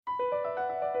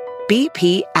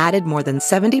BP added more than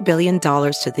 $70 billion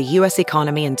to the U.S.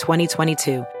 economy in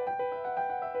 2022.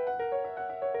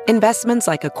 Investments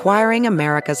like acquiring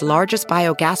America's largest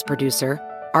biogas producer,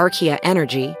 Archaea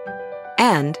Energy,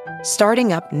 and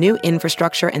starting up new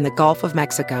infrastructure in the Gulf of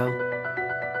Mexico.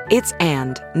 It's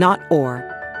and, not or.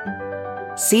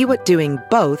 See what doing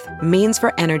both means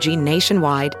for energy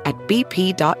nationwide at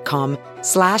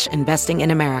bp.com/investing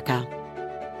in America.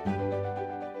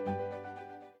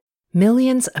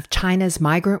 Millions of China's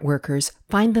migrant workers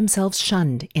find themselves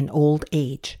shunned in old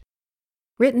age.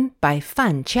 Written by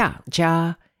Fan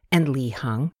Jiajia and Li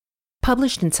Hang.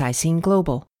 Published in Caixin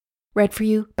Global. Read for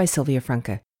you by Sylvia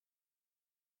Franke.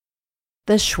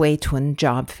 The Shuitun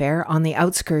job fair on the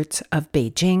outskirts of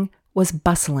Beijing was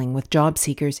bustling with job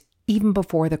seekers even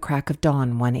before the crack of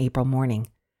dawn one April morning.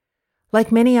 Like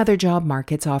many other job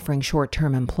markets offering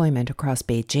short-term employment across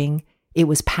Beijing, it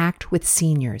was packed with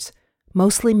seniors,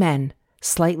 mostly men,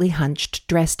 slightly hunched,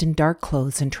 dressed in dark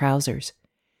clothes and trousers.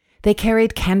 They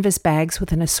carried canvas bags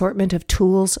with an assortment of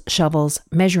tools, shovels,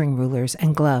 measuring rulers,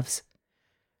 and gloves.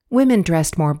 Women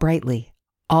dressed more brightly.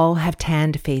 All have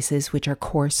tanned faces which are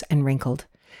coarse and wrinkled.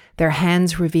 Their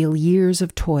hands reveal years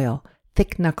of toil,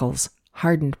 thick knuckles,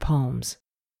 hardened palms.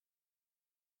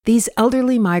 These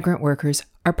elderly migrant workers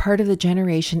are part of the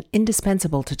generation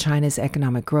indispensable to China's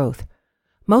economic growth.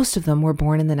 Most of them were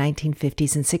born in the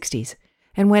 1950s and 60s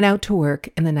and went out to work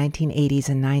in the 1980s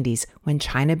and 90s when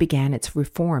China began its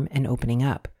reform and opening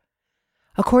up.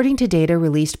 According to data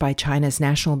released by China's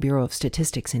National Bureau of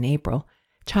Statistics in April,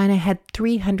 China had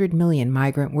 300 million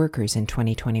migrant workers in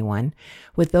 2021,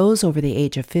 with those over the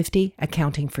age of 50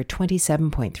 accounting for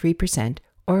 27.3%,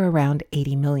 or around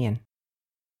 80 million.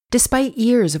 Despite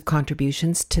years of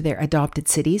contributions to their adopted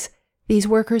cities, these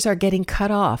workers are getting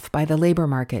cut off by the labor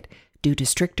market due to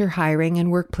stricter hiring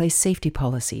and workplace safety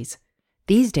policies.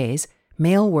 These days,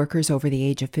 male workers over the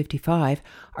age of 55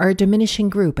 are a diminishing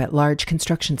group at large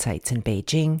construction sites in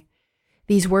Beijing.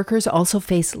 These workers also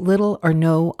face little or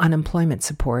no unemployment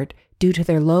support due to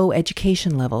their low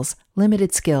education levels,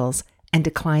 limited skills, and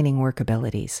declining work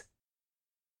abilities.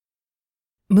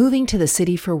 Moving to the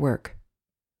city for work.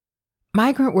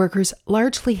 Migrant workers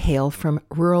largely hail from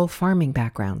rural farming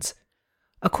backgrounds.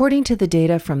 According to the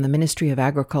data from the Ministry of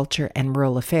Agriculture and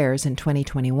Rural Affairs in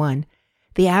 2021,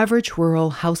 the average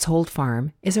rural household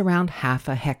farm is around half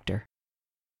a hectare.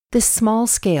 This small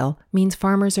scale means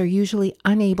farmers are usually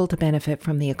unable to benefit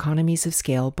from the economies of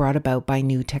scale brought about by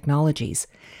new technologies,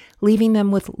 leaving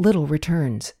them with little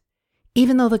returns.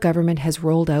 Even though the government has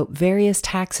rolled out various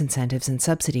tax incentives and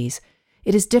subsidies,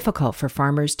 it is difficult for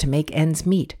farmers to make ends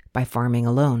meet by farming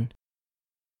alone.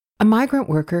 A migrant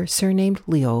worker surnamed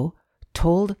Liu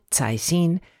told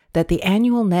Caixin that the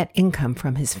annual net income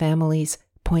from his family's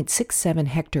 0.67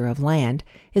 hectare of land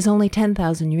is only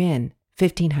 10,000 yuan,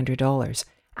 $1,500,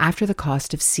 after the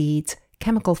cost of seeds,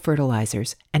 chemical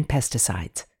fertilizers, and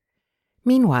pesticides.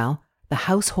 Meanwhile, the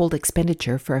household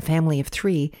expenditure for a family of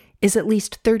 3 is at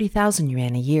least 30,000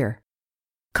 yuan a year.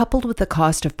 Coupled with the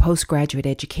cost of postgraduate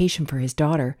education for his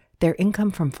daughter, their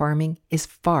income from farming is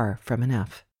far from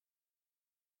enough.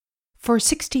 For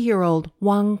 60-year-old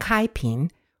Wang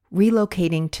Kaiping,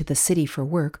 relocating to the city for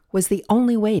work was the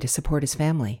only way to support his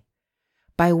family.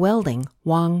 By welding,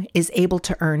 Wang is able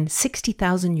to earn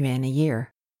 60,000 yuan a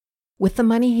year. With the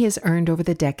money he has earned over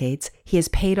the decades, he has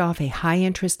paid off a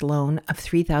high-interest loan of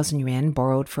 3,000 yuan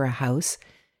borrowed for a house,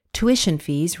 tuition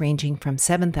fees ranging from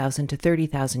 7,000 to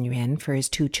 30,000 yuan for his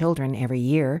 2 children every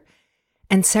year,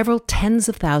 and several tens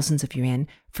of thousands of yuan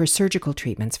for surgical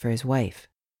treatments for his wife.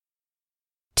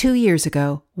 2 years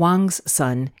ago, Wang's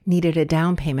son needed a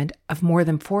down payment of more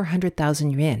than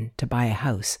 400,000 yuan to buy a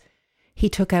house. He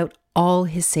took out all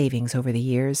his savings over the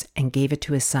years and gave it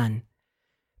to his son.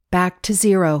 Back to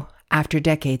zero after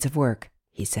decades of work,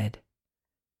 he said.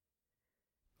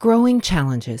 Growing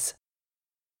challenges.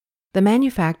 The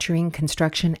manufacturing,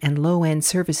 construction, and low-end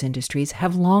service industries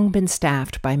have long been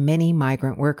staffed by many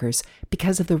migrant workers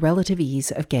because of the relative ease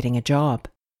of getting a job.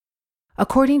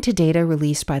 According to data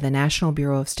released by the National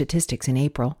Bureau of Statistics in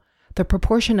April, the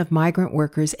proportion of migrant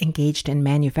workers engaged in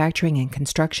manufacturing and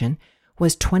construction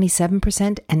was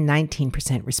 27% and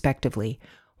 19% respectively,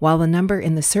 while the number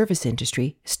in the service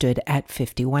industry stood at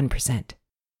 51%.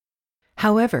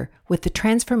 However, with the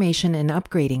transformation and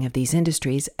upgrading of these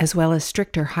industries, as well as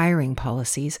stricter hiring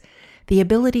policies, the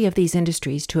ability of these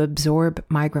industries to absorb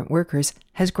migrant workers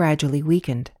has gradually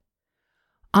weakened.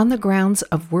 On the grounds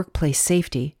of workplace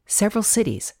safety, several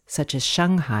cities, such as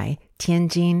Shanghai,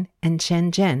 Tianjin, and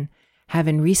Shenzhen, have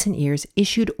in recent years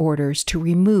issued orders to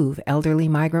remove elderly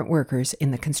migrant workers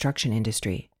in the construction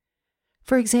industry.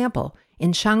 For example,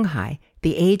 in Shanghai,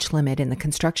 the age limit in the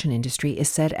construction industry is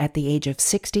set at the age of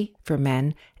 60 for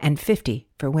men and 50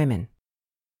 for women.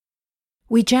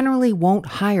 We generally won't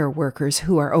hire workers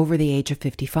who are over the age of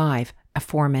 55, a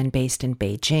foreman based in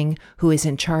Beijing who is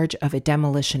in charge of a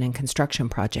demolition and construction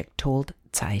project told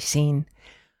Caixin.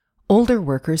 Older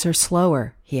workers are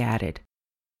slower, he added.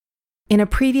 In a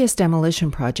previous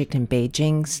demolition project in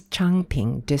Beijing's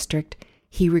Changping district,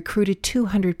 he recruited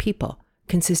 200 people,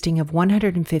 consisting of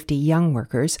 150 young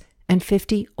workers and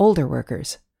 50 older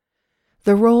workers.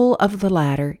 The role of the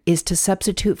latter is to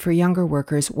substitute for younger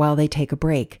workers while they take a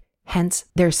break, hence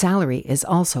their salary is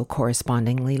also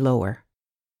correspondingly lower.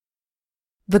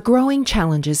 The growing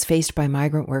challenges faced by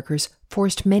migrant workers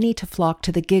forced many to flock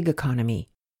to the gig economy.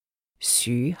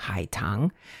 Xu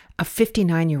Haitang, a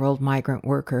 59-year-old migrant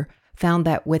worker, found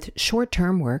that with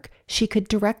short-term work, she could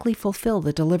directly fulfill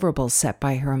the deliverables set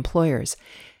by her employers,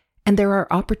 and there are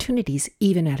opportunities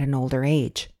even at an older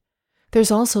age. There's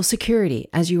also security,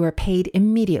 as you are paid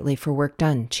immediately for work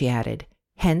done, she added.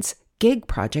 Hence, gig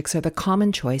projects are the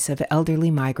common choice of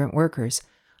elderly migrant workers,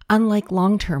 unlike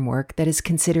long-term work that is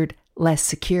considered less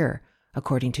secure,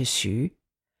 according to Xu.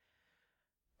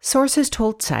 Sources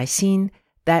told Caixin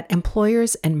that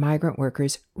employers and migrant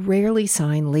workers rarely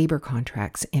sign labor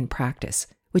contracts in practice,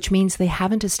 which means they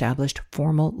haven't established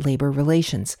formal labor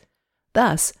relations.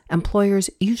 Thus, employers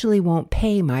usually won't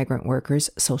pay migrant workers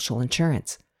social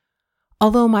insurance.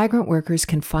 Although migrant workers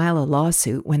can file a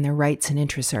lawsuit when their rights and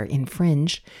interests are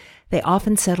infringed, they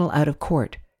often settle out of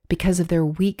court because of their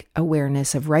weak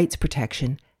awareness of rights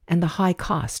protection and the high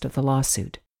cost of the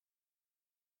lawsuit.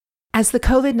 As the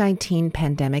COVID-19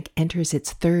 pandemic enters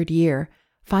its third year,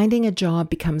 finding a job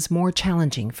becomes more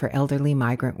challenging for elderly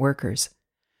migrant workers.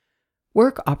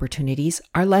 Work opportunities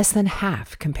are less than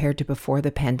half compared to before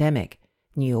the pandemic,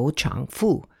 Niu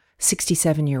Changfu,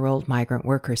 67-year-old migrant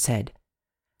worker, said.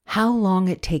 How long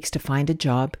it takes to find a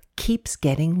job keeps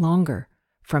getting longer,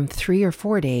 from 3 or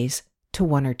 4 days to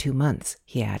 1 or 2 months,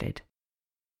 he added.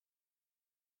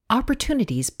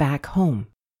 Opportunities back home.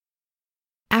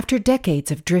 After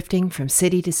decades of drifting from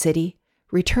city to city,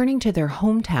 returning to their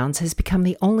hometowns has become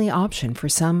the only option for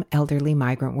some elderly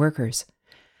migrant workers.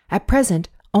 At present,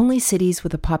 only cities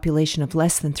with a population of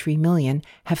less than 3 million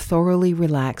have thoroughly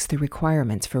relaxed the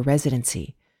requirements for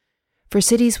residency. For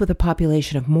cities with a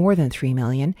population of more than 3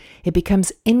 million, it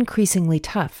becomes increasingly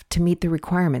tough to meet the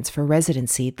requirements for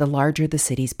residency the larger the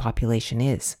city's population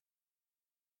is.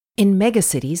 In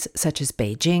megacities such as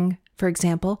Beijing, for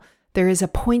example, there is a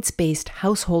points-based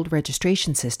household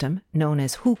registration system known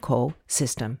as hukou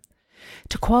system.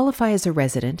 To qualify as a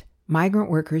resident, migrant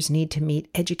workers need to meet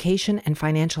education and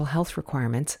financial health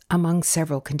requirements among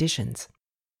several conditions.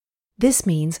 This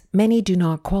means many do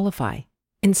not qualify.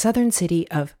 In southern city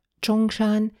of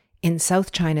Zhongshan, in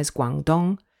South China's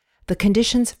Guangdong, the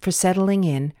conditions for settling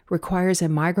in requires a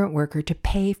migrant worker to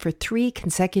pay for 3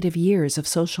 consecutive years of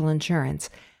social insurance,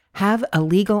 have a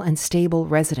legal and stable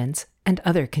residence, and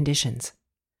other conditions.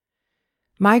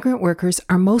 Migrant workers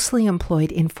are mostly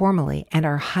employed informally and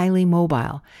are highly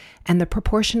mobile, and the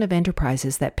proportion of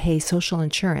enterprises that pay social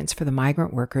insurance for the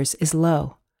migrant workers is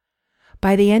low.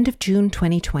 By the end of June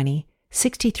 2020,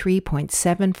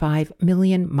 63.75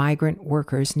 million migrant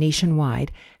workers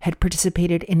nationwide had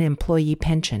participated in employee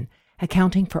pension,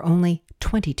 accounting for only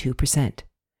 22%.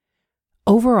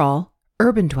 Overall,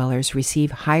 urban dwellers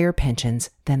receive higher pensions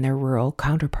than their rural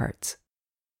counterparts.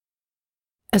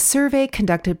 A survey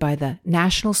conducted by the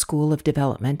National School of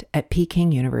Development at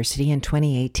Peking University in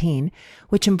 2018,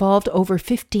 which involved over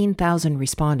 15,000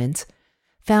 respondents,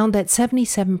 found that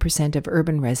 77% of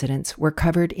urban residents were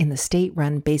covered in the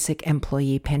state-run Basic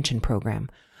Employee Pension Program,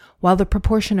 while the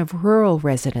proportion of rural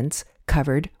residents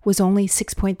covered was only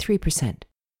 6.3%.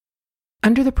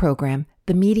 Under the program,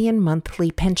 the median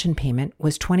monthly pension payment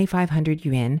was 2,500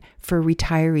 yuan for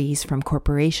retirees from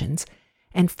corporations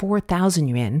and 4,000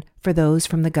 yuan for those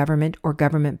from the government or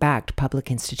government-backed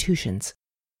public institutions.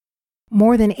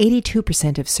 More than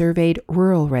 82% of surveyed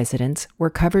rural residents were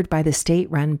covered by the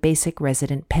state-run Basic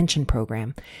Resident Pension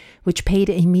Program, which paid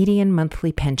a median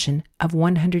monthly pension of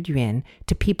 100 yuan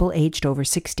to people aged over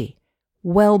 60,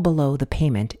 well below the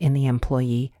payment in the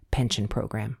Employee Pension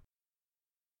Program.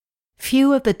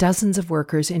 Few of the dozens of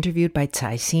workers interviewed by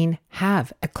Caixin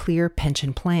have a clear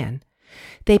pension plan.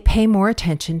 They pay more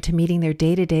attention to meeting their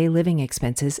day-to-day living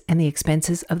expenses and the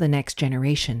expenses of the next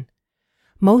generation.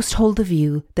 Most hold the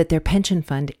view that their pension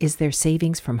fund is their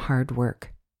savings from hard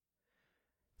work.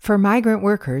 For migrant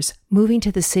workers, moving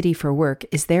to the city for work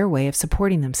is their way of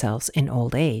supporting themselves in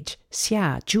old age,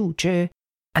 Xia Zhuzhi,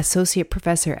 associate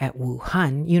professor at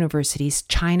Wuhan University's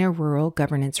China Rural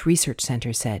Governance Research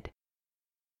Center, said.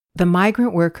 The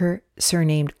migrant worker,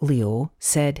 surnamed Liu,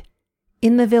 said,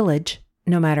 "In the village,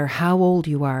 no matter how old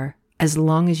you are, as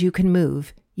long as you can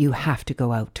move, you have to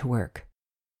go out to work."